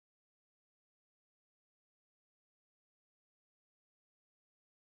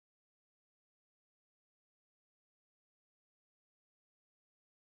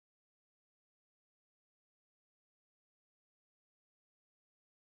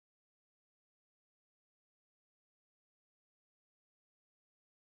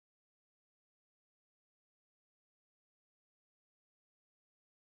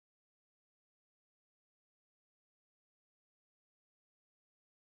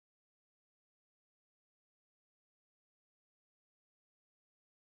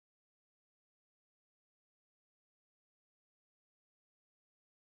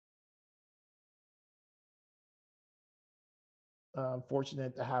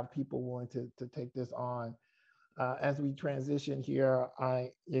fortunate to have people willing to take this on. As we transition here,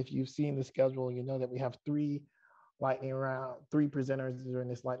 if you've seen the schedule, you know that we have three presenters during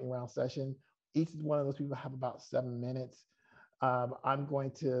this lightning round session. Each one of those people have about 7 minutes. I'm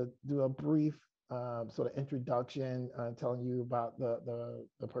going to do a brief sort of introduction, telling you about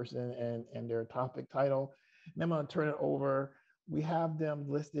the person and their topic title. And I'm going to turn it over. We have them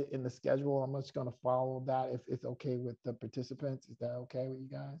listed in the schedule. I'm just going to follow that if it's okay with the participants. Is that okay with you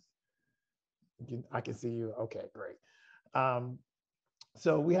guys? I can see you. Okay, great. Um,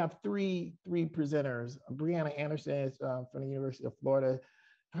 so we have three presenters. Brianna Anderson is from the University of Florida.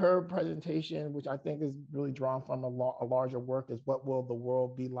 Her presentation, which I think is really drawn from a larger work, is "What Will the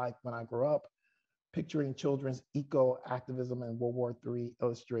World Be Like When I Grow Up? Picturing Children's Eco-Activism in World War III,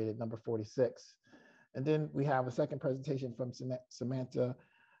 illustrated, number 46. And then we have a second presentation from Samantha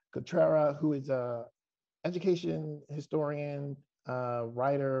Cutrara, who is a education historian,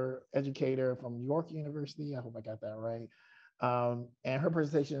 writer, educator from York University. I hope I got that right. And her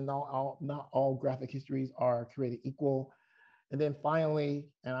presentation, not all graphic histories are created equal. And then finally,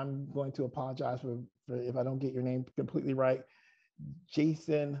 and I'm going to apologize for if I don't get your name completely right,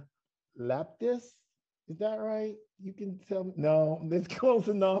 Jason Lapidus. Is that right? You can tell me. No, that's close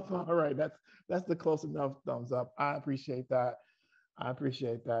enough. All right, that's the close enough thumbs up. I appreciate that. I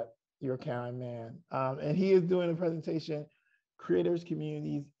appreciate that. You're a kind man. And he is doing a presentation, creators,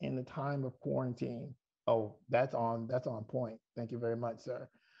 communities in the time of quarantine. Oh, that's on point. Thank you very much, sir.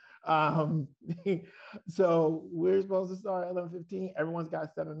 Um, so we're supposed to start at 11:15. Everyone's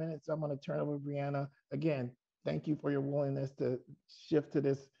got 7 minutes. So I'm going to turn over to Brianna. Again, thank you for your willingness to shift to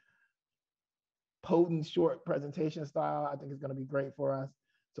this potent short presentation style. I think it's going to be great for us.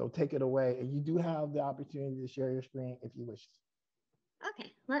 So take it away. And you do have the opportunity to share your screen if you wish.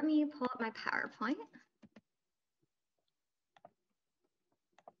 Okay, let me pull up my PowerPoint.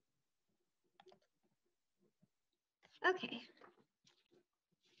 Okay.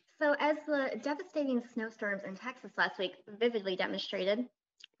 So as the devastating snowstorms in Texas last week vividly demonstrated,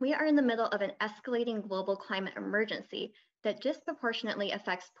 we are in the middle of an escalating global climate emergency that disproportionately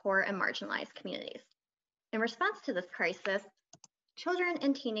affects poor and marginalized communities. In response to this crisis, children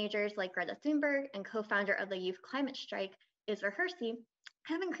and teenagers like Greta Thunberg and co-founder of the Youth Climate Strike, Isra Hirsi,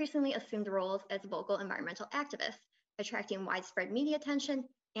 have increasingly assumed roles as vocal environmental activists, attracting widespread media attention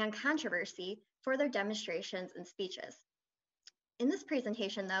and controversy for their demonstrations and speeches. In this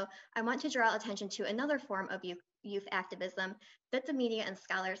presentation, though, I want to draw attention to another form of youth activism that the media and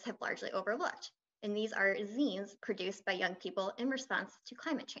scholars have largely overlooked, and these are zines produced by young people in response to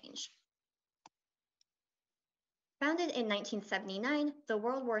climate change. Founded in 1979, the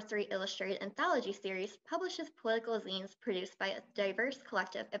World War III Illustrated Anthology series publishes political zines produced by a diverse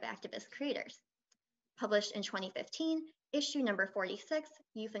collective of activist creators. Published in 2015, issue number 46,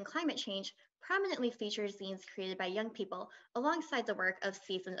 Youth and Climate Change, prominently features zines created by young people alongside the work of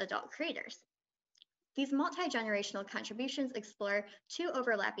seasoned adult creators. These multi-generational contributions explore two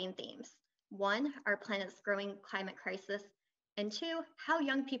overlapping themes. One, our planet's growing climate crisis, and two, how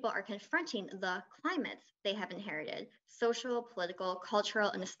young people are confronting the climates they have inherited, social, political,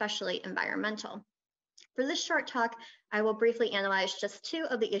 cultural, and especially environmental. For this short talk, I will briefly analyze just two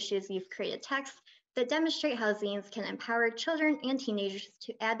of the issues you've created texts that demonstrate how zines can empower children and teenagers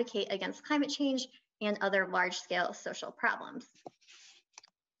to advocate against climate change and other large-scale social problems.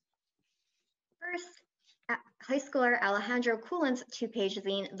 First, high schooler Alejandro Coulin's two-page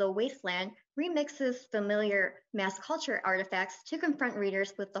zine, The Wasteland, remixes familiar mass culture artifacts to confront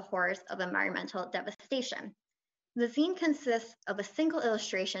readers with the horrors of environmental devastation. The zine consists of a single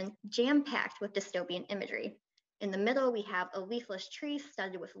illustration jam-packed with dystopian imagery. In the middle, we have a leafless tree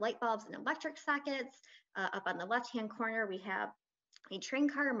studded with light bulbs and electric sockets. Up on the left-hand corner, we have a train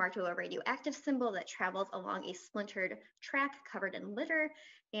car marked with a radioactive symbol that travels along a splintered track covered in litter.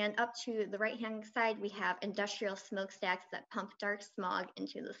 And up to the right-hand side, we have industrial smokestacks that pump dark smog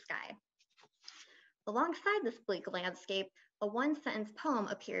into the sky. Alongside this bleak landscape, a one-sentence poem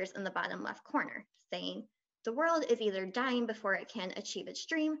appears in the bottom left corner, saying, "The world is either dying before it can achieve its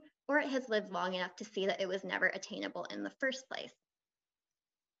dream, or it has lived long enough to see that it was never attainable in the first place."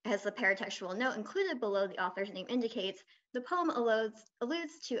 As the paratextual note included below the author's name indicates, the poem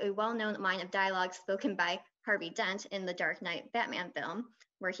alludes to a well-known line of dialogue spoken by Harvey Dent in the Dark Knight Batman film,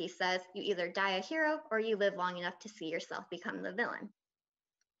 where he says, "You either die a hero or you live long enough to see yourself become the villain."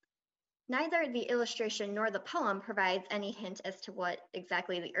 Neither the illustration nor the poem provides any hint as to what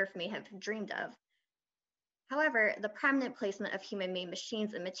exactly the Earth may have dreamed of. However, the prominent placement of human-made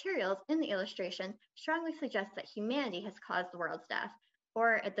machines and materials in the illustration strongly suggests that humanity has caused the world's death,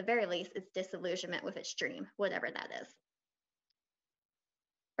 or at the very least, its disillusionment with its dream, whatever that is.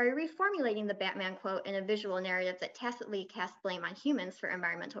 By reformulating the Batman quote in a visual narrative that tacitly casts blame on humans for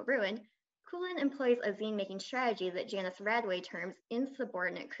environmental ruin, Coolin employs a zine-making strategy that Janice Radway terms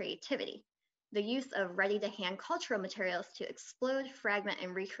insubordinate creativity, the use of ready-to-hand cultural materials to explode, fragment,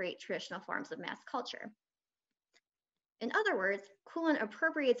 and recreate traditional forms of mass culture. In other words, Coolin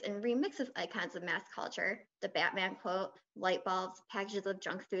appropriates and remixes icons of mass culture, the Batman quote, light bulbs, packages of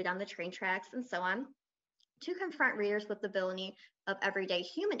junk food on the train tracks, and so on, to confront readers with the villainy of everyday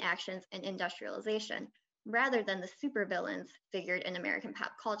human actions and industrialization, rather than the supervillains figured in American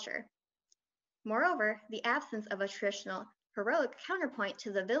pop culture. Moreover, the absence of a traditional heroic counterpoint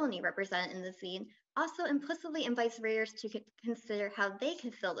to the villainy represented in the zine also implicitly invites readers to consider how they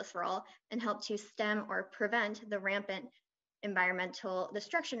can fill this role and help to stem or prevent the rampant environmental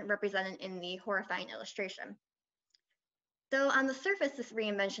destruction represented in the horrifying illustration. Though on the surface, this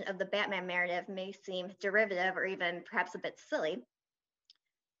reinvention of the Batman narrative may seem derivative or even perhaps a bit silly,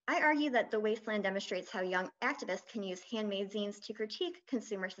 I argue that The Wasteland demonstrates how young activists can use handmade zines to critique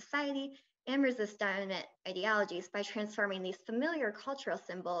consumer society and resist dominant ideologies by transforming these familiar cultural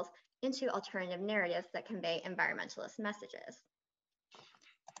symbols into alternative narratives that convey environmentalist messages.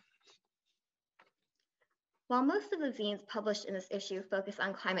 While most of the zines published in this issue focus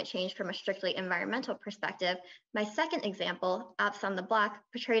on climate change from a strictly environmental perspective, my second example, Ops on the Block,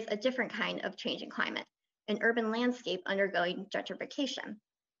 portrays a different kind of changing climate, an urban landscape undergoing gentrification.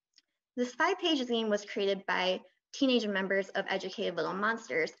 This 5-page zine was created by teenage members of Educated Little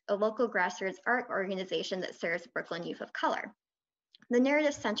Monsters, a local grassroots art organization that serves Brooklyn youth of color. The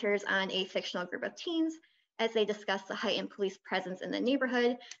narrative centers on a fictional group of teens as they discuss the heightened police presence in the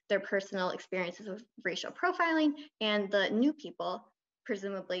neighborhood, their personal experiences with racial profiling, and the new people,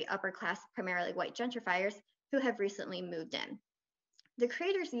 presumably upper class, primarily white gentrifiers, who have recently moved in. The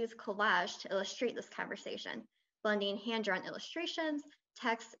creators use collage to illustrate this conversation, blending hand-drawn illustrations,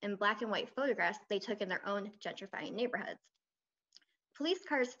 text, and black and white photographs they took in their own gentrifying neighborhoods. Police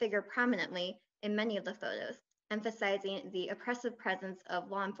cars figure prominently in many of the photos, emphasizing the oppressive presence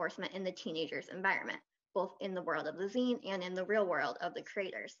of law enforcement in the teenagers' environment, both in the world of the zine and in the real world of the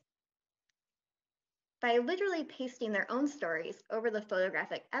creators. By literally pasting their own stories over the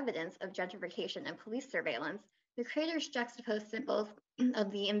photographic evidence of gentrification and police surveillance, the creators juxtapose symbols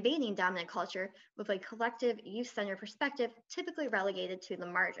of the invading dominant culture with a collective, youth-centered perspective typically relegated to the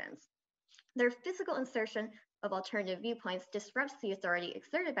margins. Their physical insertion of alternative viewpoints disrupts the authority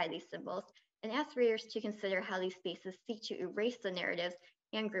exerted by these symbols and asks readers to consider how these spaces seek to erase the narratives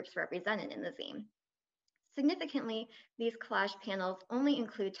and groups represented in the zine. Significantly, these collage panels only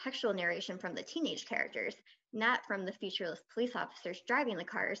include textual narration from the teenage characters, not from the featureless police officers driving the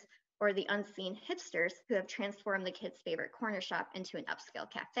cars or the unseen hipsters who have transformed the kids' favorite corner shop into an upscale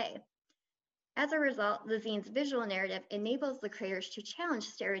cafe. As a result, the zine's visual narrative enables the creators to challenge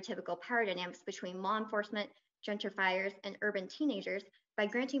stereotypical power dynamics between law enforcement, gentrifiers, and urban teenagers by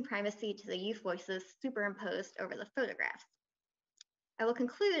granting primacy to the youth voices superimposed over the photographs. I will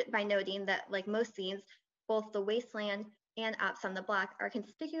conclude by noting that, like most zines, both The Wasteland and Ops on the Block are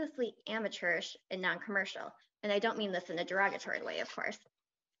conspicuously amateurish and non-commercial, and I don't mean this in a derogatory way, of course.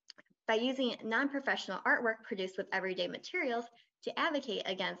 By using non-professional artwork produced with everyday materials to advocate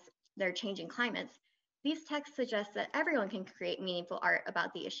against their changing climates, these texts suggest that everyone can create meaningful art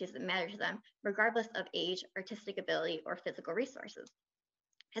about the issues that matter to them, regardless of age, artistic ability, or physical resources.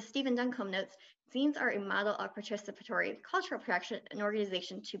 As Stephen Duncombe notes, zines are a model of participatory cultural production and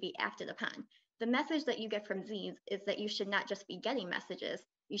organization to be acted upon. The message that you get from zines is that you should not just be getting messages,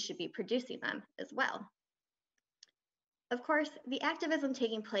 you should be producing them as well. Of course, the activism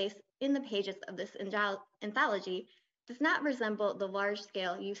taking place in the pages of this anthology does not resemble the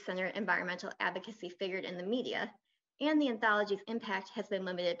large-scale youth-centered environmental advocacy figured in the media, and the anthology's impact has been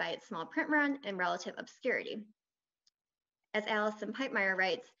limited by its small print run and relative obscurity. As Alison Pipemeyer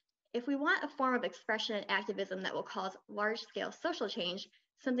writes, if we want a form of expression and activism that will cause large-scale social change,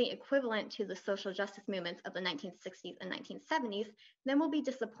 something equivalent to the social justice movements of the 1960s and 1970s, then we'll be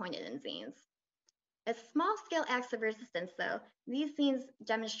disappointed in zines. As small-scale acts of resistance, though, these zines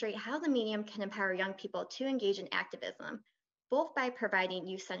demonstrate how the medium can empower young people to engage in activism, both by providing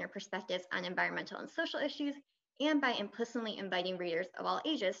youth-centered perspectives on environmental and social issues, and by implicitly inviting readers of all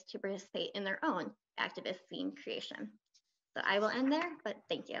ages to participate in their own activist zine creation. So I will end there, but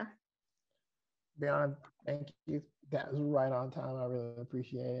thank you. Brianna, thank you. That was right on time. I really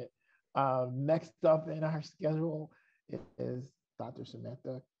appreciate it. Next up in our schedule is Dr.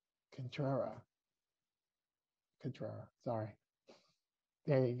 Samantha Cutrara. Sorry.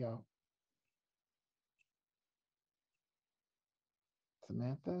 There you go.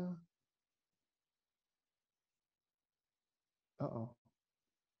 Samantha? Uh-oh.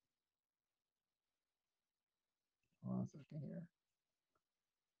 1 second here.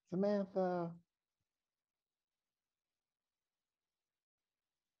 Samantha.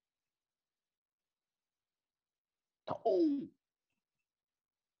 Oh,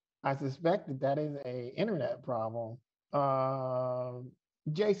 I suspect that is a internet problem.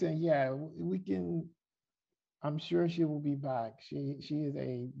 Jason, yeah, we can. I'm sure she will be back. She is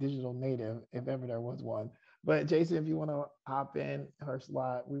a digital native, if ever there was one. But Jason, if you want to hop in her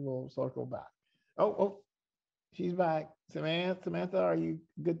slot, we will circle back. Oh, she's back. Samantha, are you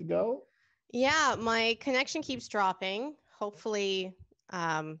good to go? Yeah, my connection keeps dropping. Hopefully,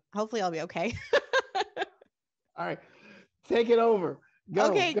 hopefully I'll be okay. All right, take it over. Go,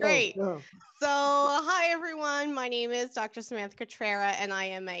 Okay, go, great. go. So, hi everyone. My name is Dr. Samantha Cutrara, and I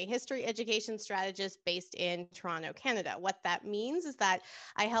am a history education strategist based in Toronto, Canada. What that means is that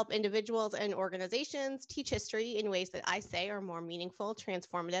I help individuals and organizations teach history in ways that I say are more meaningful,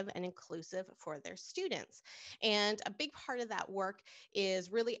 transformative, and inclusive for their students. And a big part of that work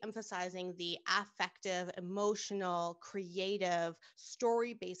is really emphasizing the affective, emotional, creative,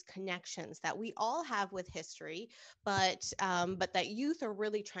 story-based connections that we all have with history, but that youth are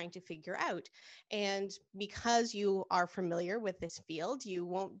really trying to figure out. And because you are familiar with this field, you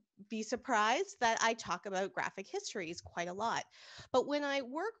won't be surprised that I talk about graphic histories quite a lot. But when I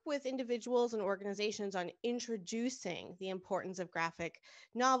work with individuals and organizations on introducing the importance of graphic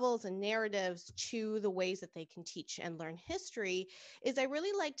novels and narratives to the ways that they can teach and learn history, is I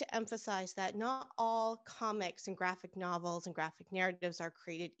really like to emphasize that not all comics and graphic novels and graphic narratives are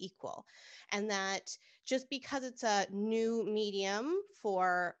created equal, and that just because it's a new medium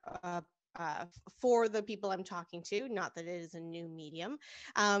for the people I'm talking to, not that it is a new medium.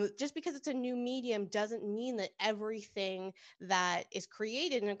 Just because it's a new medium doesn't mean that everything that is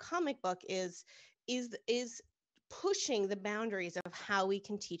created in a comic book is pushing the boundaries of how we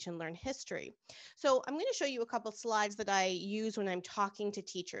can teach and learn history. So I'm going to show you a couple slides that I use when I'm talking to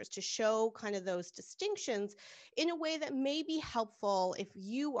teachers to show kind of those distinctions in a way that may be helpful if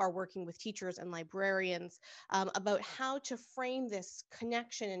you are working with teachers and librarians about how to frame this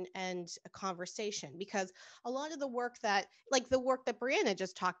connection and a conversation. Because a lot of the work that, like the work that Brianna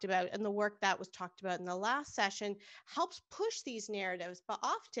just talked about and the work that was talked about in the last session, helps push these narratives, but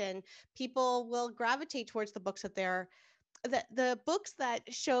often people will gravitate towards the books that the books that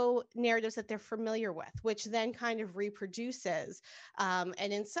show narratives that they're familiar with, which then kind of reproduces and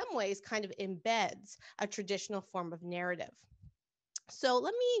in some ways kind of embeds a traditional form of narrative. So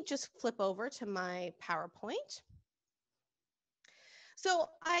let me just flip over to my PowerPoint. So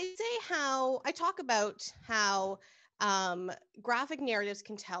I talk about how graphic narratives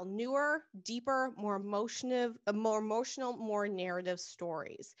can tell newer, deeper, more emotional, more narrative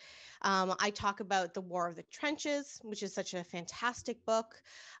stories. I talk about The War of the Trenches, which is such a fantastic book.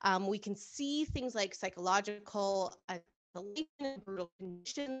 We can see things like psychological isolation and brutal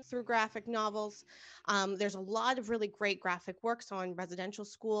conditions through graphic novels. There's a lot of really great graphic works on residential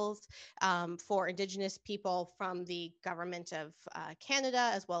schools for Indigenous people from the government of Canada,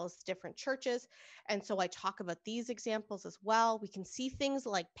 as well as different churches. And so I talk about these examples as well. We can see things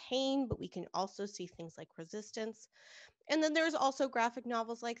like pain, but we can also see things like resistance. And then there's also graphic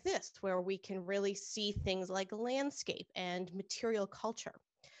novels like this, where we can really see things like landscape and material culture.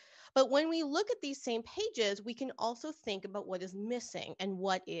 But when we look at these same pages, we can also think about what is missing and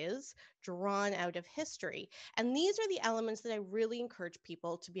what is drawn out of history. And these are the elements that I really encourage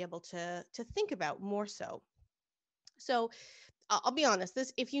people to be able to think about more so. So I'll be honest,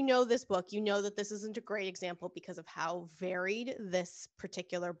 if you know this book, you know that this isn't a great example because of how varied this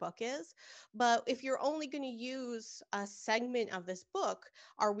particular book is. But if you're only going to use a segment of this book,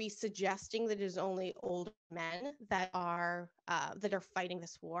 are we suggesting that it is only older men that are fighting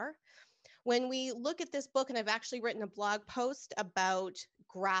this war? When we look at this book, and I've actually written a blog post about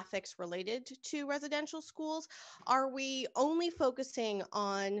graphics related to residential schools, are we only focusing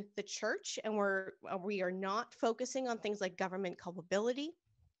on the church and we are not focusing on things like government culpability?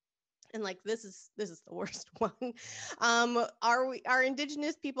 And like this is the worst one. Are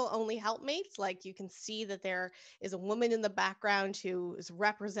Indigenous people only helpmates? Like you can see that there is a woman in the background who is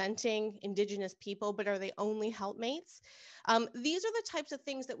representing Indigenous people, but are they only helpmates? These are the types of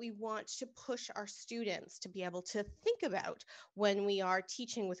things that we want to push our students to be able to think about when we are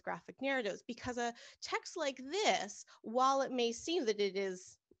teaching with graphic narratives, because a text like this, while it may seem that it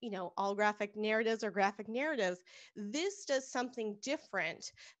is, all graphic narratives or graphic narratives, this does something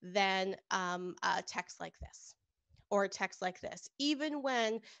different than a text like this or a text like this, even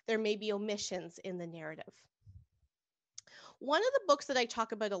when there may be omissions in the narrative. One of the books that I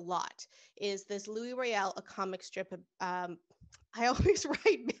talk about a lot is this Louis Royale, a comic strip I always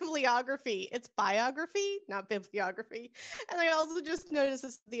write bibliography. It's biography, not bibliography. And I also just noticed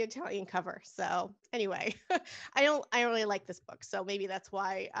this the Italian cover. So anyway, I don't really like this book. So maybe that's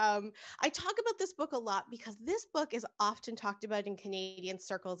why. I talk about this book a lot because this book is often talked about in Canadian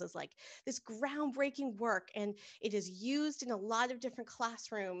circles as like this groundbreaking work, and it is used in a lot of different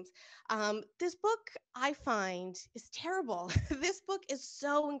classrooms. This book I find is terrible. This book is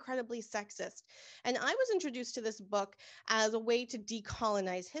so incredibly sexist. And I was introduced to this book as a way to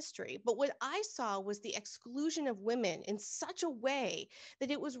decolonize history. But what I saw was the exclusion of women in such a way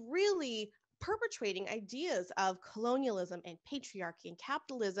that it was really perpetrating ideas of colonialism and patriarchy and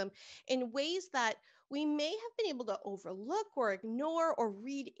capitalism in ways that we may have been able to overlook or ignore or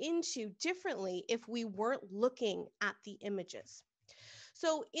read into differently if we weren't looking at the images.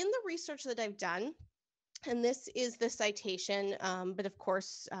 So in the research that I've done, and this is the citation, but of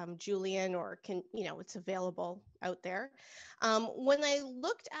course, Julian, or it's available out there. When I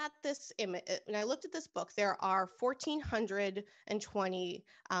looked at this image, when I looked at this book, there are 1,420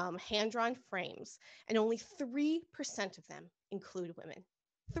 hand-drawn frames, and only 3% of them include women.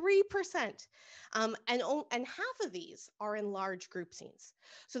 3%. And half of these are in large group scenes.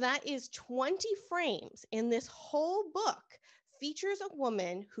 So that is 20 frames in this whole book features a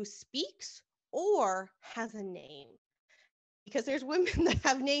woman who speaks or has a name, because there's women that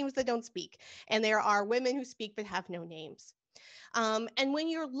have names that don't speak, and there are women who speak but have no names. And when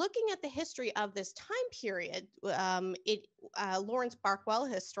you're looking at the history of this time period, Lawrence Barkwell, a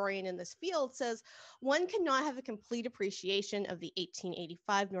historian in this field, says one cannot have a complete appreciation of the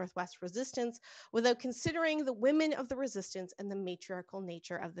 1885 Northwest resistance without considering the women of the resistance and the matriarchal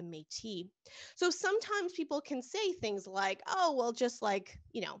nature of the Métis. So sometimes people can say things like, oh, well, just like,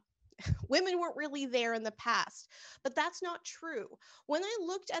 women weren't really there in the past, but that's not true. When I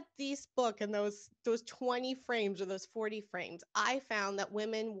looked at this book and those 20 frames or those 40 frames, I found that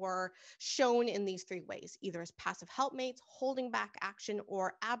women were shown in these three ways, either as passive helpmates, holding back action,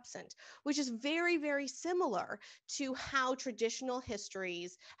 or absent, which is very, very similar to how traditional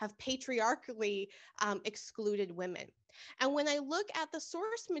histories have patriarchally excluded women. And when I look at the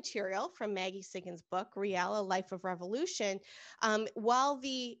source material from Maggie Siggin's book, Riel, A Life of Revolution, while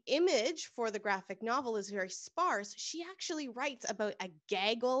the image for the graphic novel is very sparse, she actually writes about a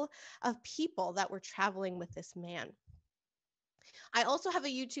gaggle of people that were traveling with this man. I also have a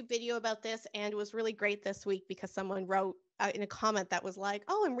YouTube video about this, and it was really great this week because someone wrote in a comment that was like,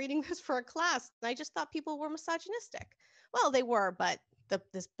 oh, I'm reading this for a class, and I just thought people were misogynistic. Well, they were, but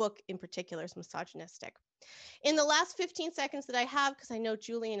this book in particular is misogynistic. In the last 15 seconds that I have, because I know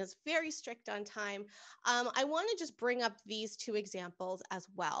Julian is very strict on time, I want to just bring up these two examples as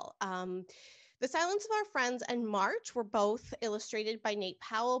well. The Silence of Our Friends and March were both illustrated by Nate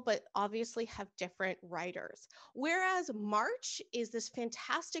Powell, but obviously have different writers. Whereas March is this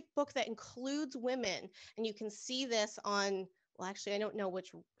fantastic book that includes women, and you can see this on, well, actually, I don't know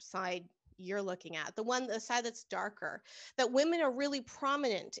which side you're looking at, the side that's darker, that women are really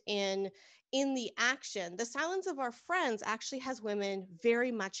prominent in the action. The Silence of Our Friends actually has women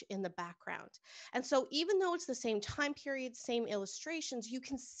very much in the background. And so even though it's the same time period, same illustrations, you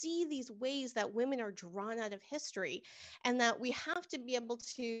can see these ways that women are drawn out of history, and that we have to be able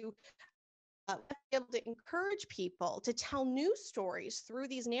to encourage people to tell new stories through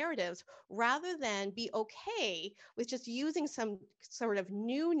these narratives rather than be okay with just using some sort of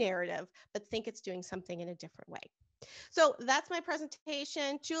new narrative, but think it's doing something in a different way. So that's my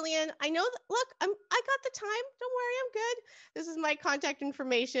presentation. Julian, I know that, look, I got the time. Don't worry, I'm good. This is my contact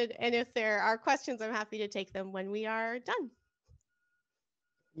information. And if there are questions, I'm happy to take them when we are done.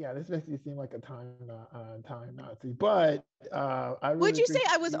 Yeah, this makes me seem like a time Nazi, but I really would you say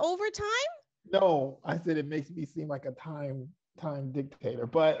I was over time? No, I said it makes me seem like a time dictator,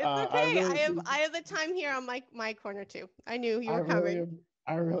 but it's okay. I have the time here on my corner too. I knew you were coming.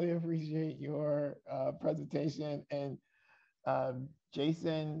 I really appreciate your presentation, and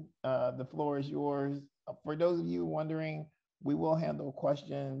Jason, the floor is yours. For those of you wondering, we will handle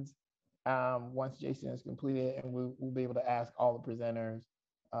questions once Jason is completed, and we'll be able to ask all the presenters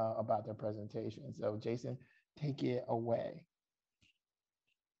about their presentation. So Jason, take it away.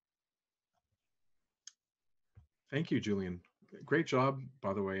 Thank you, Julian. Great job,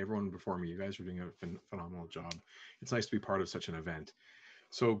 by the way, everyone before me. You guys are doing a phenomenal job. It's nice to be part of such an event.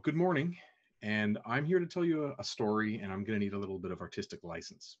 So good morning, and I'm here to tell you a story, and I'm going to need a little bit of artistic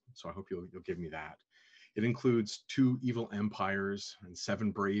license. So I hope you'll give me that. It includes 2 evil empires and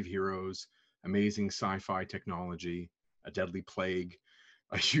 7 brave heroes, amazing sci-fi technology, a deadly plague,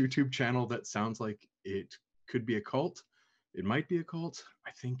 a YouTube channel that sounds like it could be a cult. It might be a cult.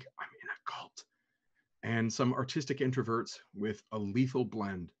 I think I'm in a cult. and some artistic introverts with a lethal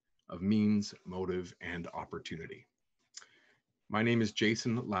blend of means, motive, and opportunity. My name is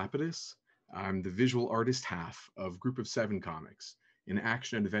Jason Lapidus. I'm the visual artist half of Group of Seven Comics, an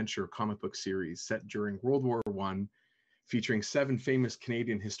action adventure comic book series set during World War I, featuring 7 famous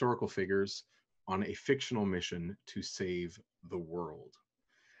Canadian historical figures on a fictional mission to save the world.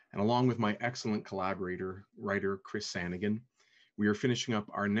 And along with my excellent collaborator, writer Chris Sanigan, we are finishing up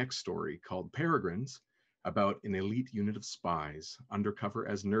our next story called Peregrines, about an elite unit of spies undercover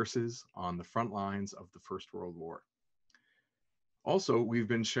as nurses on the front lines of the First World War. Also, we've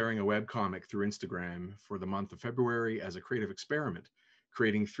been sharing a webcomic through Instagram for the month of February as a creative experiment,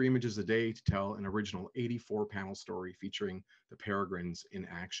 creating 3 images a day to tell an original 84-panel story featuring the Peregrines in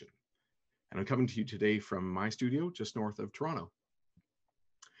action. And I'm coming to you today from my studio just north of Toronto.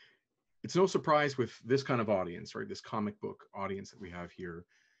 It's no surprise with this kind of audience, right, this comic book audience that we have here,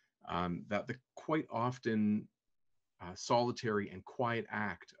 that the quite often solitary and quiet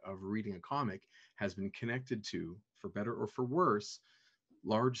act of reading a comic has been connected to, for better or for worse,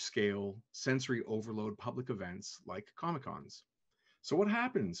 large-scale sensory overload public events like Comic-Cons. So what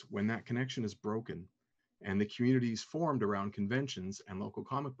happens when that connection is broken and the communities formed around conventions and local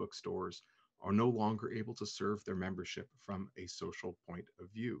comic book stores are no longer able to serve their membership from a social point of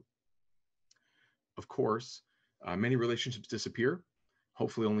view? Of course, many relationships disappear,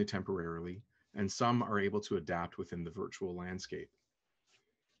 hopefully only temporarily, and some are able to adapt within the virtual landscape.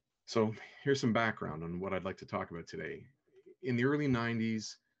 So here's some background on what I'd like to talk about today. In the early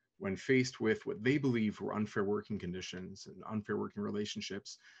 90s, when faced with what they believed were unfair working conditions and unfair working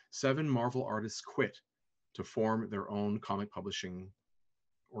relationships, 7 Marvel artists quit to form their own comic publishing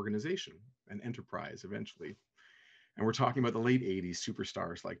organization, an enterprise eventually. And we're talking about the late 80s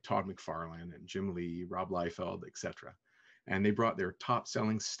superstars like Todd McFarlane and Jim Lee, Rob Liefeld, etc. And they brought their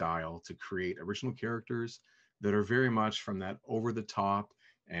top-selling style to create original characters that are very much from that over-the-top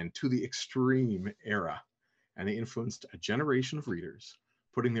and to the extreme era. And they influenced a generation of readers,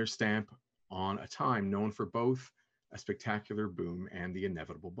 putting their stamp on a time known for both a spectacular boom and the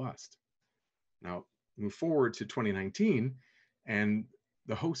inevitable bust. Now, move forward to 2019, and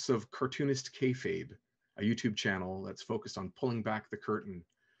the hosts of Cartoonist Kayfabe, a YouTube channel that's focused on pulling back the curtain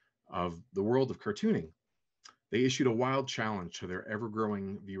of the world of cartooning, they issued a wild challenge to their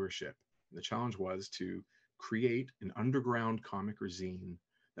ever-growing viewership. The challenge was to create an underground comic or zine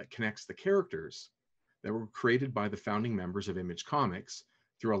that connects the characters that were created by the founding members of Image Comics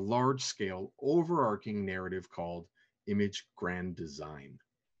through a large-scale, overarching narrative called Image Grand Design.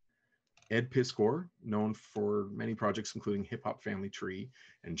 Ed Piskor, known for many projects including Hip Hop Family Tree,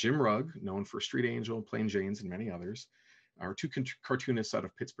 and Jim Rugg, known for Street Angel, Plain Janes, and many others, are 2 cartoonists out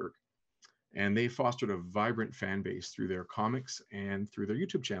of Pittsburgh. And they fostered a vibrant fan base through their comics and through their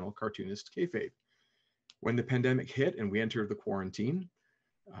YouTube channel, Cartoonist Kayfabe. When the pandemic hit and we entered the quarantine,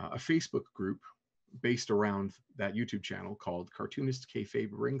 a Facebook group based around that YouTube channel called Cartoonist Kayfabe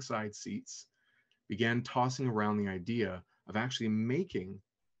Ringside Seats began tossing around the idea of actually making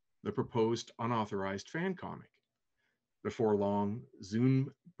the proposed unauthorized fan comic. Before long,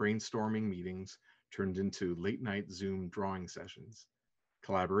 Zoom brainstorming meetings turned into late-night Zoom drawing sessions.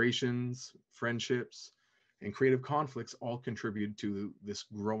 Collaborations, friendships, and creative conflicts all contributed to this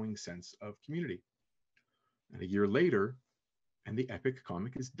growing sense of community. And a year later, and the epic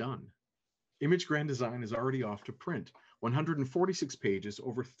comic is done. Image Grand Design is already off to print, 146 pages,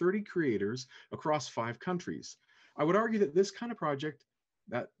 over 30 creators across 5 countries. I would argue that this kind of project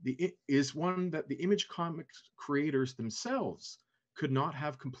is one that the Image Comics creators themselves could not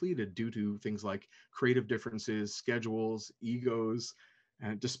have completed due to things like creative differences, schedules, egos,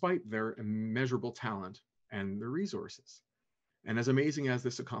 and despite their immeasurable talent and their resources. And as amazing as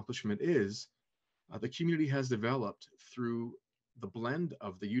this accomplishment is, the community has developed through the blend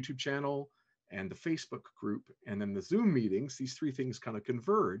of the YouTube channel and the Facebook group and then the Zoom meetings. These 3 things kind of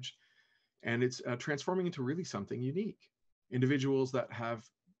converge, and it's transforming into really something unique. Individuals that have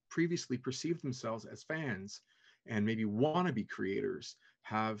previously perceived themselves as fans and maybe wannabe creators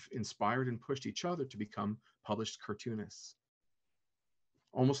have inspired and pushed each other to become published cartoonists.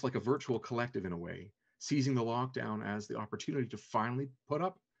 Almost like a virtual collective in a way, seizing the lockdown as the opportunity to finally put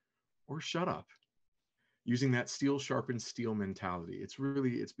up or shut up, using that steel sharpens steel mentality. It's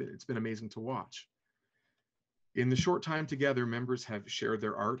been amazing to watch. In the short time together, members have shared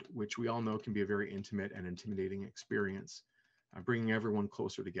their art, which we all know can be a very intimate and intimidating experience, bringing everyone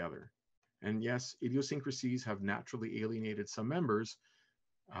closer together. And yes, idiosyncrasies have naturally alienated some members,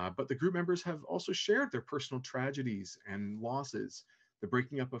 but the group members have also shared their personal tragedies and losses, the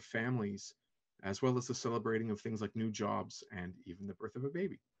breaking up of families, as well as the celebrating of things like new jobs and even the birth of a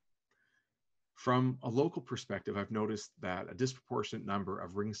baby. From a local perspective, I've noticed that a disproportionate number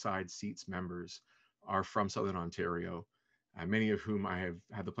of Ringside Seats members are from Southern Ontario, many of whom I have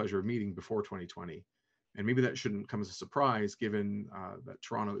had the pleasure of meeting before 2020. And maybe that shouldn't come as a surprise given that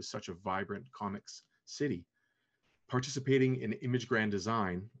Toronto is such a vibrant comics city. Participating in Image Grand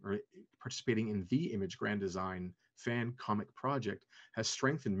Design, or participating in the Image Grand Design fan comic project, has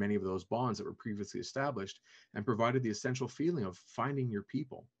strengthened many of those bonds that were previously established and provided the essential feeling of finding your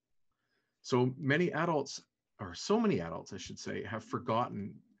people. So many adults, or so many adults, I should say, have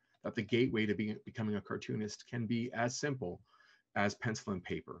forgotten that the gateway to becoming a cartoonist can be as simple as pencil and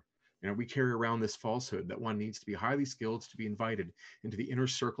paper. You know, we carry around this falsehood that one needs to be highly skilled to be invited into the inner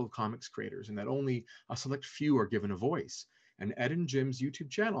circle of comics creators, and that only a select few are given a voice. And Ed and Jim's YouTube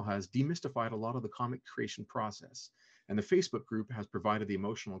channel has demystified a lot of the comic creation process. And the Facebook group has provided the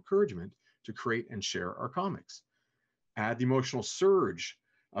emotional encouragement to create and share our comics. Add the emotional surge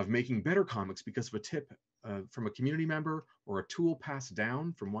of making better comics because of a tip from a community member or a tool passed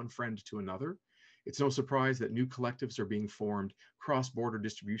down from one friend to another. It's no surprise that new collectives are being formed, cross-border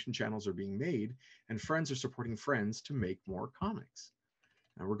distribution channels are being made, and friends are supporting friends to make more comics.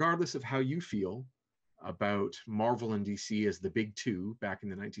 Now, regardless of how you feel about Marvel and DC as the big two back in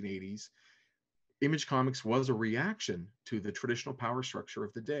the 1980s, Image Comics was a reaction to the traditional power structure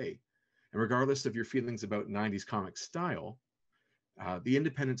of the day. And regardless of your feelings about 90s comic style, the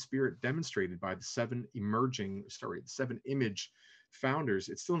independent spirit demonstrated by the seven Image founders,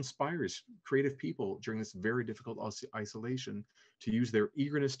 it still inspires creative people during this very difficult isolation to use their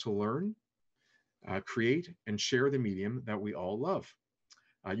eagerness to learn, create, and share the medium that we all love.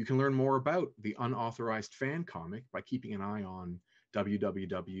 You can learn more about the unauthorized fan comic by keeping an eye on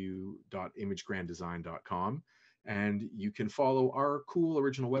www.imagegranddesign.com. And you can follow our cool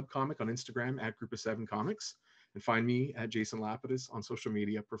original webcomic on Instagram at Group of Seven Comics, and find me at Jason Lapidus on social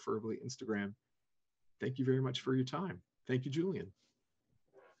media, preferably Instagram. Thank you very much for your time. Thank you, Julian.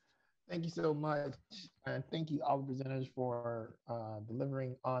 Thank you so much. And thank you all the presenters for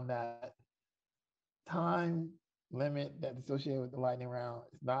delivering on that time limit that's associated with the lightning round.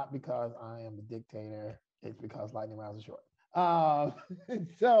 It's not because I am the dictator, it's because lightning rounds are short.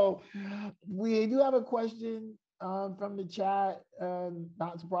 So we do have a question from the chat,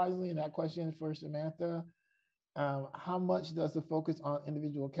 not surprisingly, and that question is for Samantha. How much does the focus on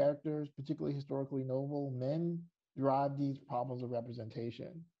individual characters, particularly historically noble men, drive these problems of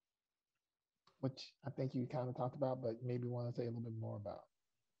representation? Which I think you kind of talked about, but maybe want to say a little bit more about.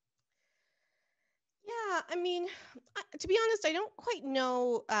 Yeah, I mean, to be honest, I don't quite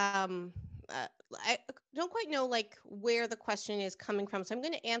know. I don't quite know like where the question is coming from. So I'm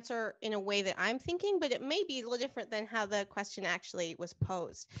going to answer in a way that I'm thinking, but it may be a little different than how the question actually was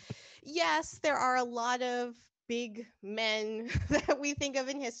posed. Yes, there are a lot of big men that we think of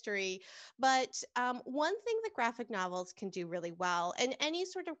in history, but one thing that graphic novels can do really well, and any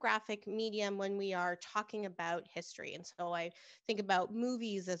sort of graphic medium when we are talking about history, and so I think about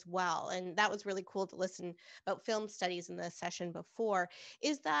movies as well, and that was really cool to listen about film studies in the session before,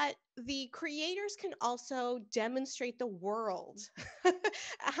 is that the creators can also demonstrate the world,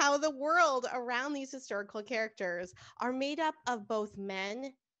 how the world around these historical characters are made up of both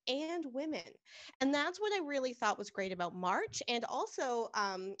men and women. And that's what I really thought was great about March, and also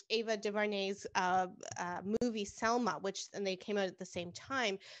Ava DuVernay's movie Selma, and they came out at the same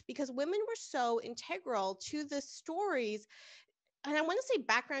time, because women were so integral to the stories. And I want to say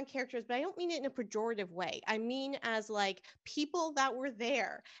background characters, but I don't mean it in a pejorative way. I mean as like people that were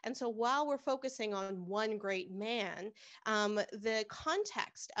there. And so while we're focusing on one great man, the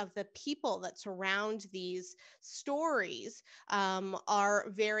context of the people that surround these stories are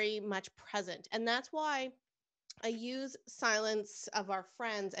very much present. And that's why I use Silence of Our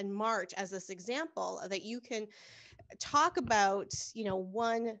Friends and March as this example that you can talk about,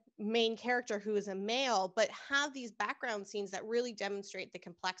 one main character who is a male, but have these background scenes that really demonstrate the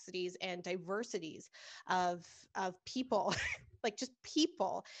complexities and diversities of people, like just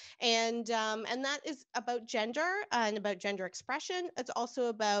people, and that is about gender and about gender expression. It's also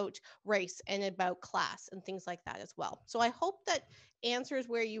about race and about class and things like that as well. So I hope that answers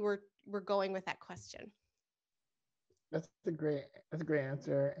where you were going with that question. That's a great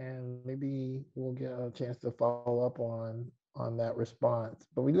answer, and maybe we'll get a chance to follow up on that response.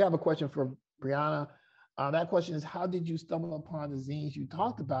 But we do have a question for Brianna. That question is, how did you stumble upon the zines you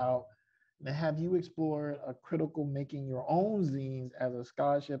talked about? And have you explored a critical making your own zines as a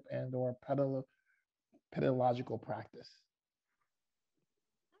scholarship and or pedagogical practice?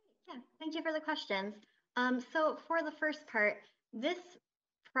 Yeah, thank you for the questions. So for the first part, this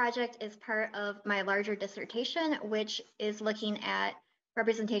project is part of my larger dissertation, which is looking at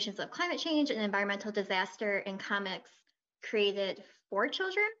representations of climate change and environmental disaster in comics created for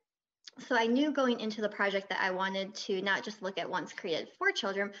children. So I knew going into the project that I wanted to not just look at ones created for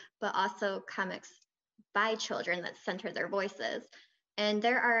children, but also comics by children that center their voices. And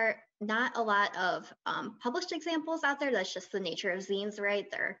there are not a lot of published examples out there. That's just the nature of zines, right?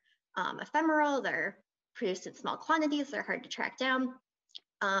 They're ephemeral, they're produced in small quantities, they're hard to track down.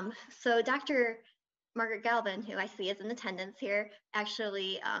 So Dr. Margaret Galvin, who I see is in attendance here,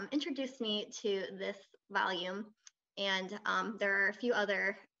 actually introduced me to this volume. And there are a few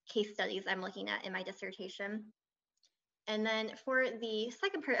other case studies I'm looking at in my dissertation. And then for the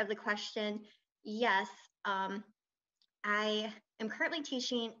second part of the question, yes, I am currently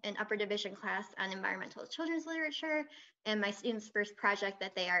teaching an upper division class on environmental children's literature, and my students' first project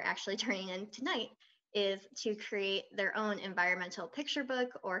that they are actually turning in tonight is to create their own environmental picture book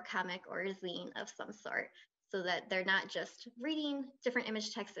or comic or zine of some sort, so that they're not just reading different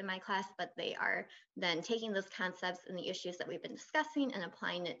image texts in my class, but they are then taking those concepts and the issues that we've been discussing and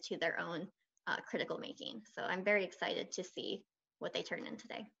applying it to their own critical making. So I'm very excited to see what they turn in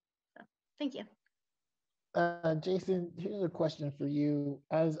today. So thank you. Jason, here's a question for you.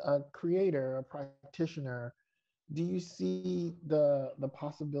 As a creator, a practitioner, do you see the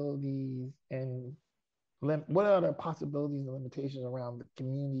possibilities and what are the possibilities and limitations around the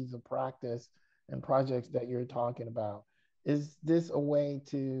communities of practice and projects that you're talking about? Is this a way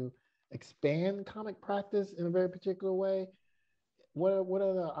to expand comic practice in a very particular way? What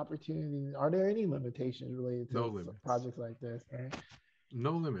are the opportunities? Are there any limitations related to projects like this? Right?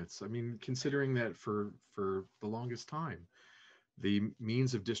 No limits. I mean, considering that for the longest time, the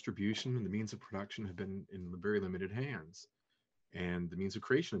means of distribution and the means of production have been in very limited hands, and the means of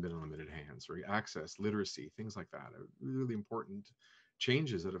creation have been in limited hands, right? Access, literacy, things like that are really important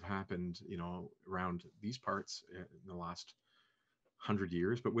changes that have happened, around these parts in the last 100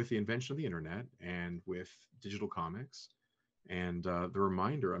 years. But with the invention of the internet and with digital comics and the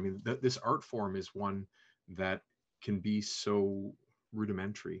reminder, I mean, this art form is one that can be so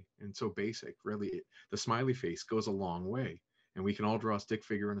rudimentary and so basic. Really, the smiley face goes a long way, and we can all draw a stick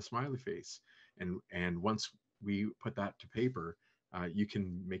figure and a smiley face. And once we put that to paper, you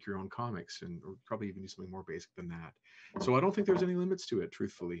can make your own comics and or probably even do something more basic than that. So I don't think there's any limits to it,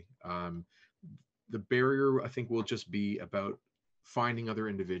 truthfully. The barrier, I think, will just be about finding other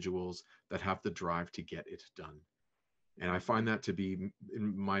individuals that have the drive to get it done. And I find that to be,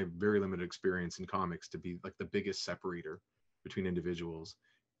 in my very limited experience in comics, to be like the biggest separator between individuals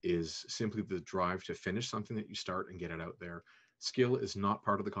is simply the drive to finish something that you start and get it out there. Skill is not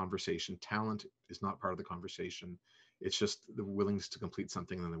part of the conversation. Talent is not part of the conversation. It's just the willingness to complete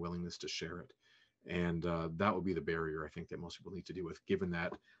something and the willingness to share it. And that will be the barrier, I think, that most people need to deal with, given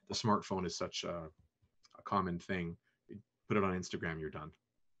that the smartphone is such a common thing. Put it on Instagram, you're done.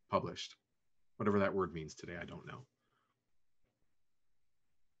 Published. Whatever that word means today, I don't know.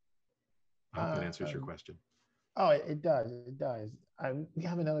 I hope that answers your question. Oh, it does. It does. We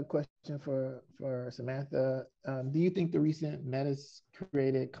have another question for Samantha. Do you think the recent Metis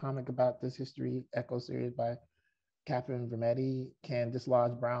created comic about this history echo series by Catherine Vermetti can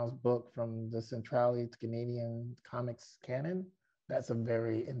dislodge Brown's book from the centrality to Canadian comics canon? That's a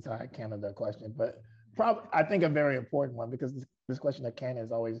very inside Canada question, but probably I think a very important one, because this question of canon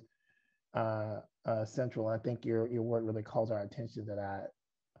is always central. I think your work really calls our attention to that.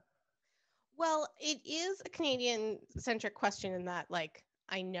 Well, it is a Canadian-centric question in that, like,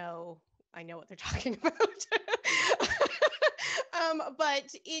 I know what they're talking about.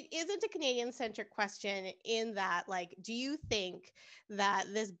 But it isn't a Canadian-centric question in that, like, do you think that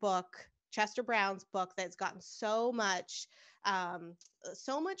this book, Chester Brown's book, that's gotten so much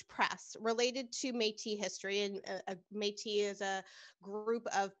press related to Métis history, and Métis is a group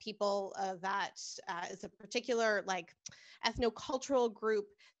of people that is a particular, like, ethnocultural group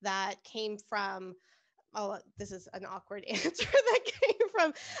that came from, this is an awkward answer, that came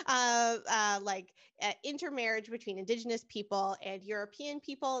from intermarriage between Indigenous people and European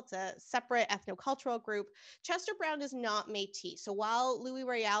people. It's a separate ethnocultural group. Chester Brown is not Métis. So while Louis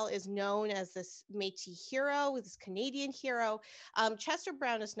Royale is known as this Métis hero, this Canadian hero, Chester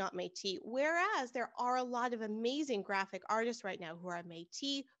Brown is not Métis. Whereas there are a lot of amazing graphic artists right now who are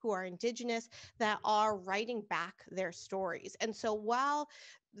Métis, who are Indigenous, that are writing back their stories. And so while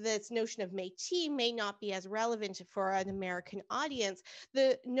this notion of Métis may not be as relevant for an American audience,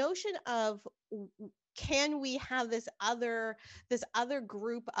 the notion of, can we have this other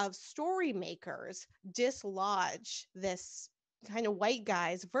group of story makers dislodge this kind of white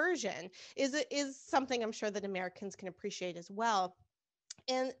guy's version is something I'm sure that Americans can appreciate as well.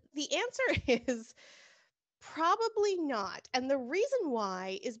 And the answer is Probably not. And the reason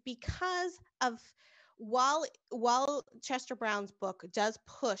why is because of while Chester Brown's book does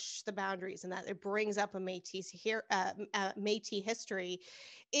push the boundaries and that it brings up a Métis history,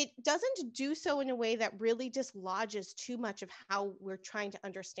 it doesn't do so in a way that really dislodges too much of how we're trying to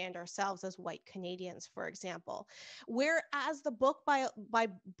understand ourselves as white Canadians, for example. Whereas the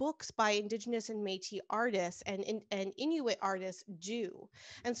books by Indigenous and Métis artists and Inuit artists do.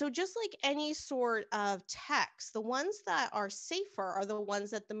 And so just like any sort of text, the ones that are safer are the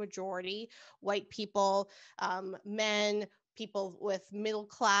ones that the majority, white people, men, people with middle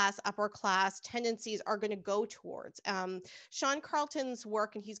class, upper class tendencies are going to go towards. Sean Carlton's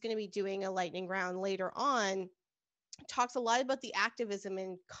work, and he's going to be doing a lightning round later on, talks a lot about the activism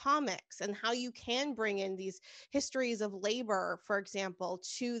in comics and how you can bring in these histories of labor, for example,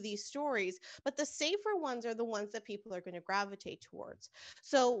 to these stories. But the safer ones are the ones that people are going to gravitate towards.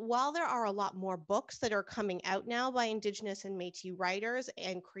 So while there are a lot more books that are coming out now by Indigenous and Métis writers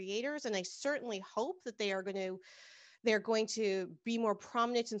and creators, and I certainly hope that they're going to be more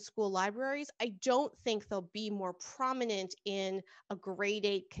prominent in school libraries, I don't think they'll be more prominent in a grade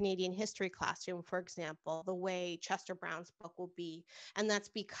 8 Canadian history classroom, for example, the way Chester Brown's book will be. And that's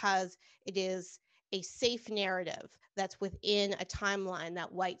because it is a safe narrative that's within a timeline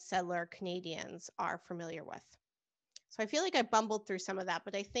that white settler Canadians are familiar with. So I feel like I bumbled through some of that,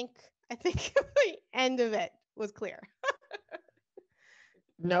 but I think the end of it was clear.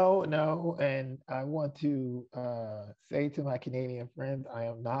 No, and I want to say to my Canadian friends, I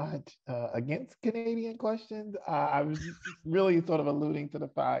am not against Canadian questions. I was really sort of alluding to the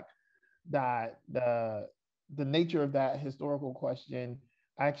fact that the nature of that historical question,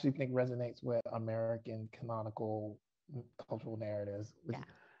 I actually think resonates with American canonical cultural narratives, which Yeah.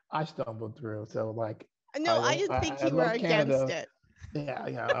 I stumbled through. So like, No, I didn't think you were love against Canada. it.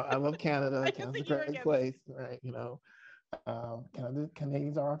 Yeah, I love Canada. I didn't Canada's a think you were great against place, right?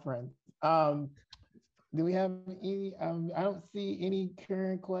 Canadians are our friends. Do we have any? I don't see any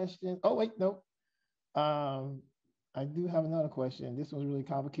current questions. Oh wait, nope. I do have another question. This one's really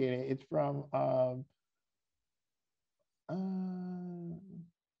complicated. It's from uh,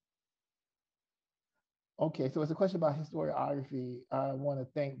 okay, so it's a question about historiography. I want to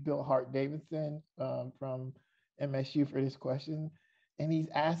thank Bill Hart Davidson from MSU for this question. And he's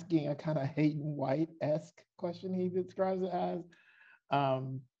asking a kind of Hayden White-esque question, he describes it as,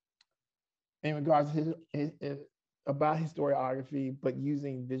 in regards to about historiography, but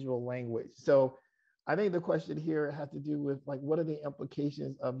using visual language. So I think the question here has to do with like, what are the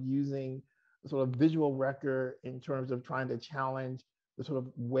implications of using the sort of visual record in terms of trying to challenge the sort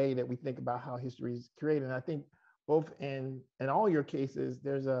of way that we think about how history is created. And I think both in all your cases,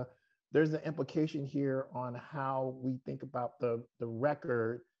 there's an implication here on how we think about the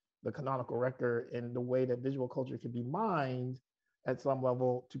record, the canonical record, and the way that visual culture can be mined at some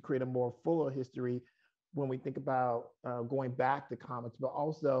level to create a more fuller history when we think about going back to comics, but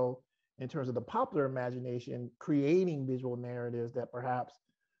also in terms of the popular imagination, creating visual narratives that perhaps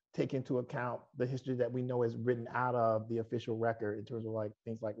take into account the history that we know is written out of the official record in terms of like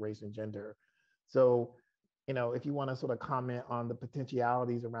things like race and gender. So, if you want to sort of comment on the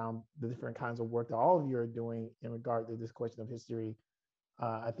potentialities around the different kinds of work that all of you are doing in regard to this question of history,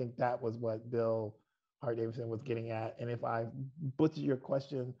 I think that was what Bill Hart Davidson was getting at. And if I butcher your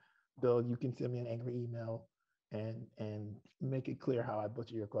question, Bill, you can send me an angry email and make it clear how I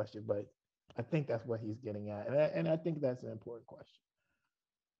butcher your question. But I think that's what he's getting at. And I think that's an important question.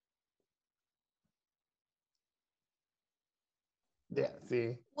 Yeah,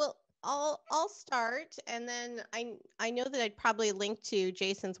 see. Well, I'll start, and then I know that I'd probably link to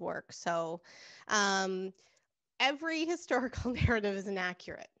Jason's work. So, every historical narrative is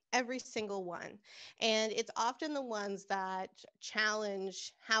inaccurate, every single one, and it's often the ones that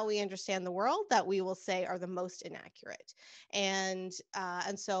challenge how we understand the world that we will say are the most inaccurate, and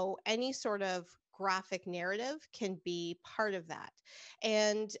so any sort of graphic narrative can be part of that.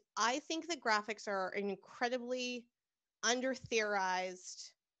 And I think that graphics are an incredibly under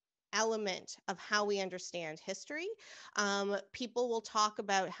theorized element of how we understand history. People will talk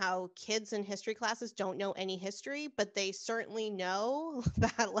about how kids in history classes don't know any history, but they certainly know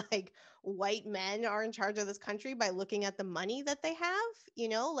that like white men are in charge of this country by looking at the money that they have.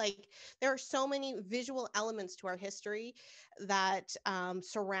 Like there are so many visual elements to our history that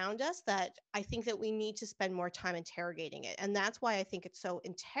surround us that I think that we need to spend more time interrogating it. And that's why I think it's so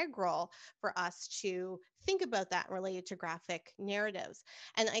integral for us to think about that related to graphic narratives.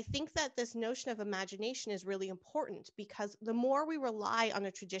 And I think that this notion of imagination is really important, because the more we rely on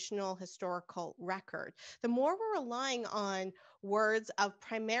a traditional historical record, the more we're relying on words of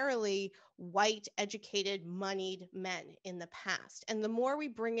primarily white, educated, moneyed men in the past. And the more we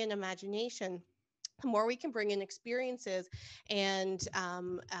bring in imagination, the more we can bring in experiences and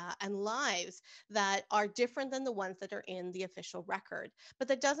lives that are different than the ones that are in the official record. But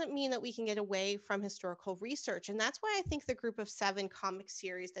that doesn't mean that we can get away from historical research. And that's why I think the Group of 7 comic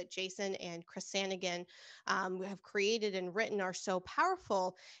series that Jason and Chris Sanigan have created and written are so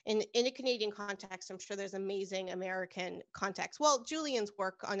powerful. In a Canadian context, I'm sure there's amazing American context. Well, Julian's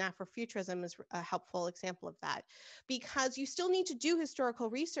work on Afrofuturism is a helpful example of that, because you still need to do historical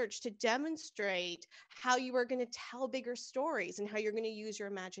research to demonstrate how you are going to tell bigger stories and how you're going to use your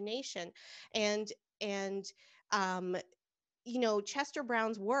imagination. And Chester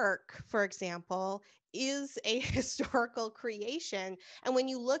Brown's work, for example, is a historical creation. And when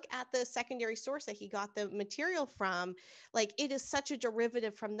you look at the secondary source that he got the material from, like, it is such a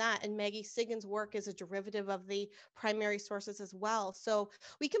derivative from that. And Maggie Siggin's work is a derivative of the primary sources as well. So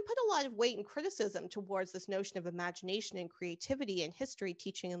we can put a lot of weight and criticism towards this notion of imagination and creativity in history,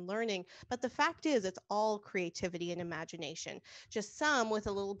 teaching and learning. But the fact is, it's all creativity and imagination, just some with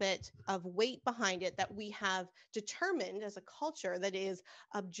a little bit of weight behind it that we have determined as a culture that is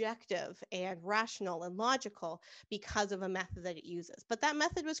objective and rational and logical because of a method that it uses. But that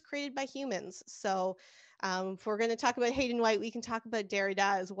method was created by humans. So if we're going to talk about Hayden White, we can talk about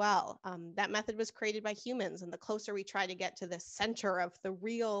Derrida as well. That method was created by humans. And the closer we try to get to the center of the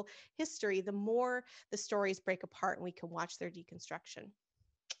real history, the more the stories break apart and we can watch their deconstruction.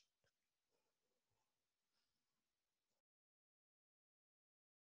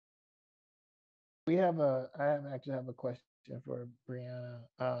 I actually have a question for Brianna.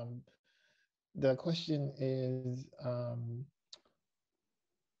 The question is,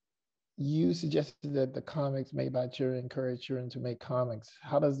 you suggested that the comics made by children encourage children to make comics.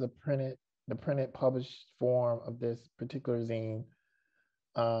 How does the printed published form of this particular zine,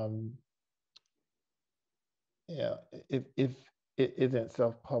 if it isn't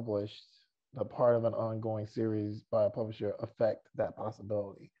self-published, but part of an ongoing series by a publisher, affect that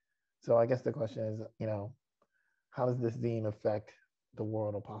possibility? So I guess the question is, how does this zine affect the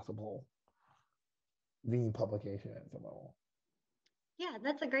world of possible zine publication at some level? Yeah,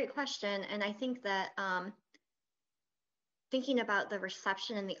 that's a great question. And I think that thinking about the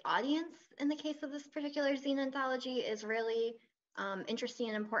reception and the audience in the case of this particular zine anthology is really interesting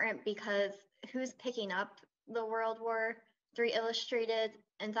and important, because who's picking up the World War III illustrated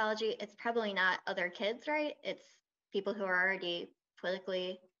anthology? It's probably not other kids, right? It's people who are already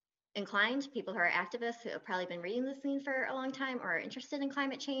politically inclined, people who are activists who have probably been reading this zine for a long time or are interested in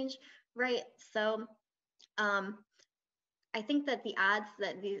climate change, right? So I think that the odds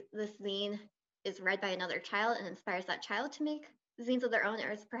that this zine is read by another child and inspires that child to make zines of their own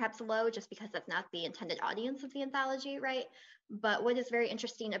is perhaps low, just because that's not the intended audience of the anthology, right? But what is very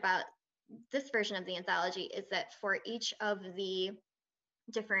interesting about this version of the anthology is that for each of the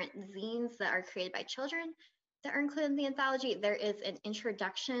different zines that are created by children that are included in the anthology, there is an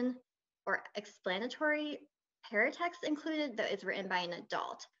introduction or explanatory paratext included that is written by an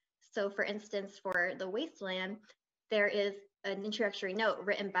adult. So for instance, for The Wasteland, there is an introductory note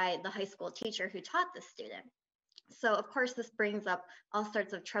written by the high school teacher who taught the student. So of course, this brings up all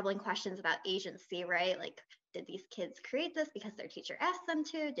sorts of troubling questions about agency, right? Like, did these kids create this because their teacher asked them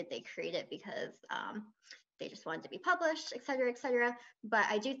to? Did they create it because they just wanted to be published, et cetera, et cetera? But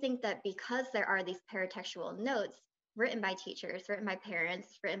I do think that because there are these paratextual notes written by teachers, written by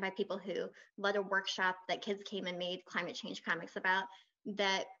parents, written by people who led a workshop that kids came and made climate change comics about,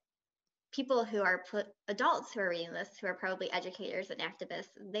 that people who are adults who are reading this, who are probably educators and activists,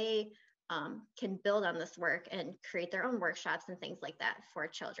 they can build on this work and create their own workshops and things like that for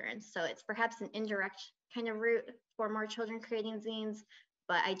children. So it's perhaps an indirect kind of route for more children creating zines,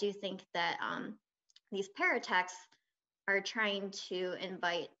 but I do think that these paratexts are trying to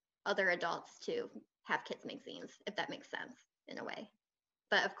invite other adults to have kids make zines, if that makes sense in a way.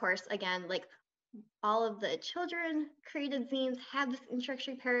 But of course, again, like, all of the children created zines have this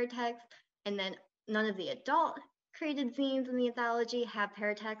introductory paratext, and then none of the adult created zines in the anthology have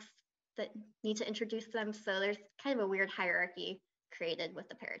paratexts that need to introduce them. So there's kind of a weird hierarchy created with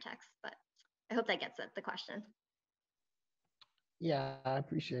the paratext, but I hope that gets at the question. Yeah, I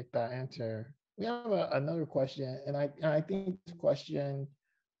appreciate that answer. We have another question, and I think this question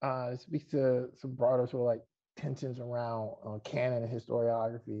speaks to some broader sort of like tensions around canon and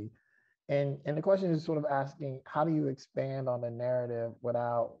historiography. And the question is sort of asking, how do you expand on the narrative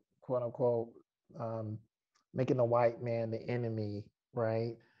without, quote unquote, making the white man the enemy,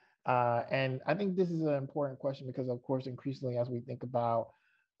 right? And I think this is an important question because, of course, increasingly as we think about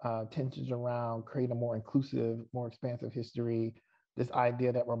tensions around creating a more inclusive, more expansive history, this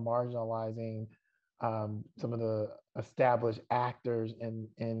idea that we're marginalizing some of the established actors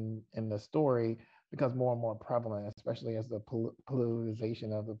in the story becomes more and more prevalent, especially as the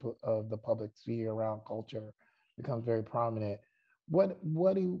politicization of the public sphere around culture becomes very prominent.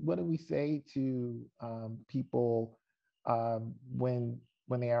 What do we say to people when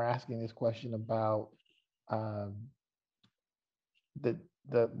they are asking this question about um, the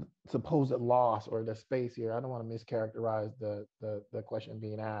the supposed loss or the space here? I don't want to mischaracterize the question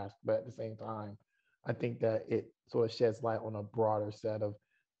being asked, but at the same time, I think that it sort of sheds light on a broader set of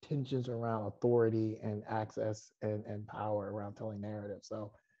tensions around authority and access and power around telling narrative.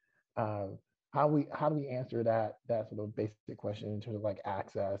 So uh, how do we answer that sort of basic question in terms of like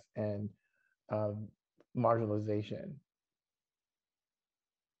access and um, marginalization?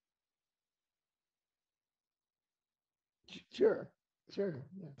 Sure, sure,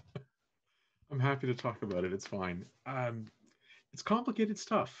 yeah. I'm happy to talk about it. It's fine. It's complicated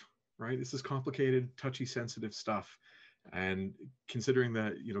stuff, right? This is complicated, touchy, sensitive stuff. And considering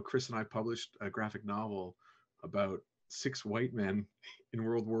that, Chris and I published a graphic novel about six white men in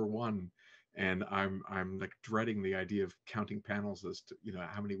World War One, and I'm like dreading the idea of counting panels as to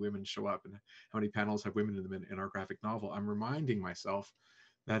how many women show up and how many panels have women in them in our graphic novel. I'm reminding myself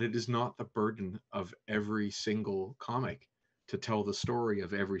that it is not the burden of every single comic to tell the story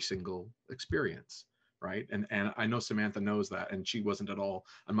of every single experience, right? And I know Samantha knows that, and she wasn't at all.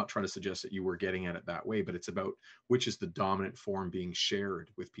 I'm not trying to suggest that you were getting at it that way, but it's about which is the dominant form being shared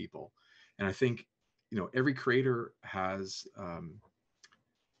with people. And I think every creator has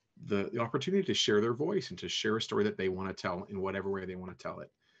the opportunity to share their voice and to share a story that they want to tell in whatever way they want to tell it.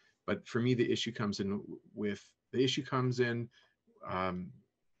 But for me, the issue comes in um,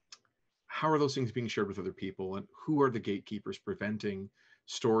 how are those things being shared with other people, and who are the gatekeepers preventing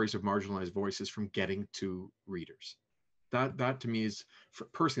stories of marginalized voices from getting to readers? That to me is,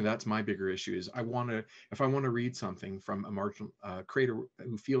 personally, that's my bigger issue. Is if I want to read something from a marginal creator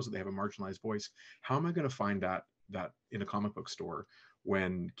who feels that they have a marginalized voice, how am I going to find that in a comic book store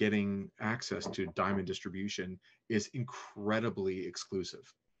when getting access to diamond distribution is incredibly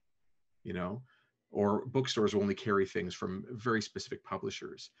exclusive, you know, or bookstores will only carry things from very specific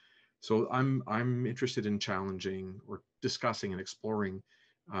publishers. So I'm interested in challenging or discussing and exploring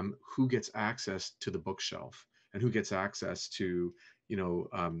who gets access to the bookshelf and who gets access to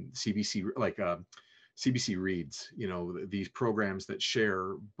CBC, like CBC Reads, these programs that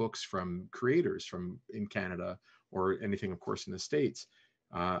share books from creators from in Canada or anything, of course, in the States.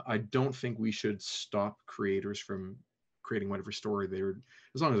 I don't think we should stop creators from creating whatever story they're,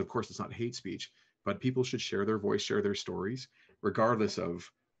 as long as, of course, it's not hate speech, but people should share their voice, share their stories, regardless of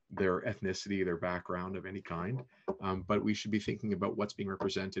their ethnicity, their background of any kind. But we should be thinking about what's being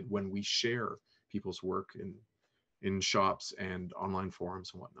represented when we share people's work in shops and online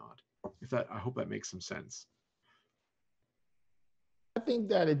forums and whatnot. I hope that makes some sense. I think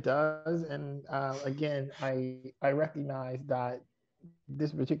that it does, and again, I recognize that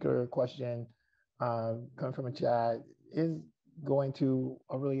this particular question coming from a chat is going to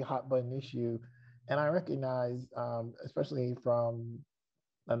a really hot button issue, and I recognize, especially from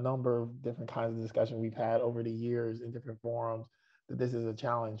a number of different kinds of discussion we've had over the years in different forums, that this is a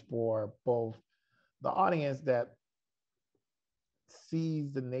challenge for both the audience that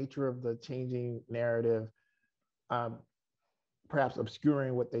sees the nature of the changing narrative, um, perhaps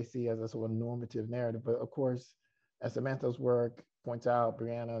obscuring what they see as a sort of normative narrative. But of course, as Samantha's work points out,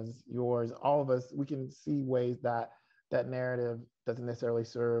 Brianna's, yours, all of us, we can see ways that that narrative doesn't necessarily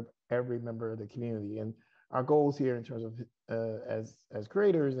serve every member of the community. And our goals here in terms of as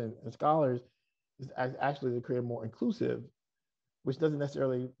creators and scholars is actually to create a more inclusive, which doesn't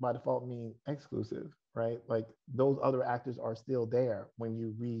necessarily by default mean exclusive, right? Like those other actors are still there when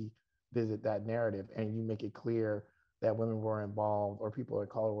you revisit that narrative and you make it clear that women were involved or people of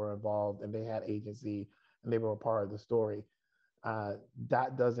color were involved and they had agency and they were a part of the story.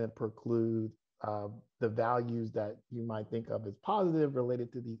 That doesn't preclude the values that you might think of as positive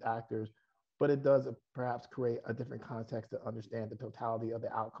related to these actors, but it does perhaps create a different context to understand the totality of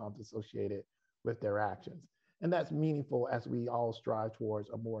the outcomes associated with their actions. And that's meaningful as we all strive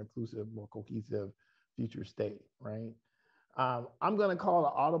towards a more inclusive, more cohesive future state, right? I'm going to call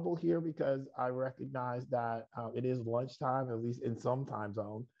an audible here because I recognize that it is lunchtime, at least in some time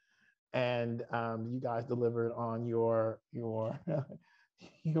zone, and you guys delivered on your your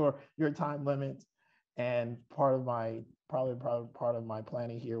time limits. And part of my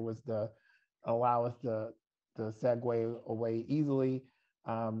planning here was to allow us to segue away easily.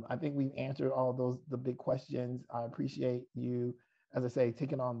 I think we've answered all those the big questions. I appreciate you, as I say,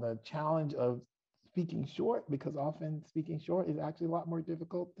 taking on the challenge of speaking short, because often speaking short is actually a lot more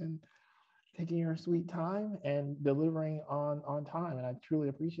difficult than taking your sweet time and delivering on time. And I truly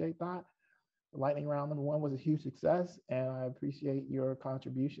appreciate that. The lightning round number 1 was a huge success, and I appreciate your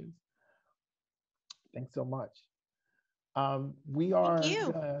contributions. Thanks so much. We are Thank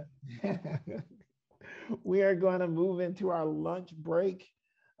you. gonna we are going to move into our lunch break.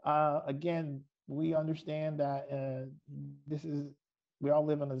 Again, we understand that we all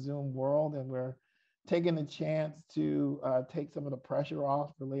live in a Zoom world, and we're taking a chance to take some of the pressure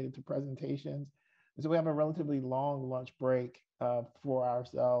off related to presentations. And so we have a relatively long lunch break for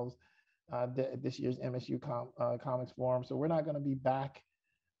ourselves this year's MSU Comics Forum. So we're not going to be back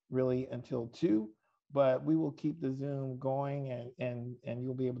really until 2, but we will keep the Zoom going, and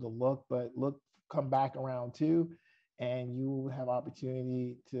you'll be able to come back around 2, and you will have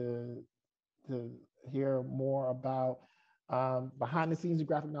opportunity to hear more about behind the scenes of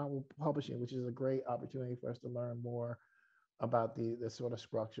graphic novel publishing, which is a great opportunity for us to learn more about the sort of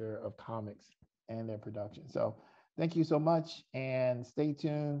structure of comics and their production. So thank you so much, and stay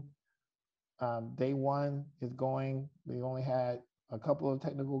tuned. Day 1 is going. We only had a couple of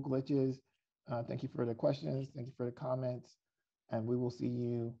technical glitches. Thank you for the questions. Thank you for the comments. And we will see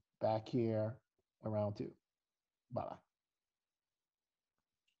you back here around 2. Bye.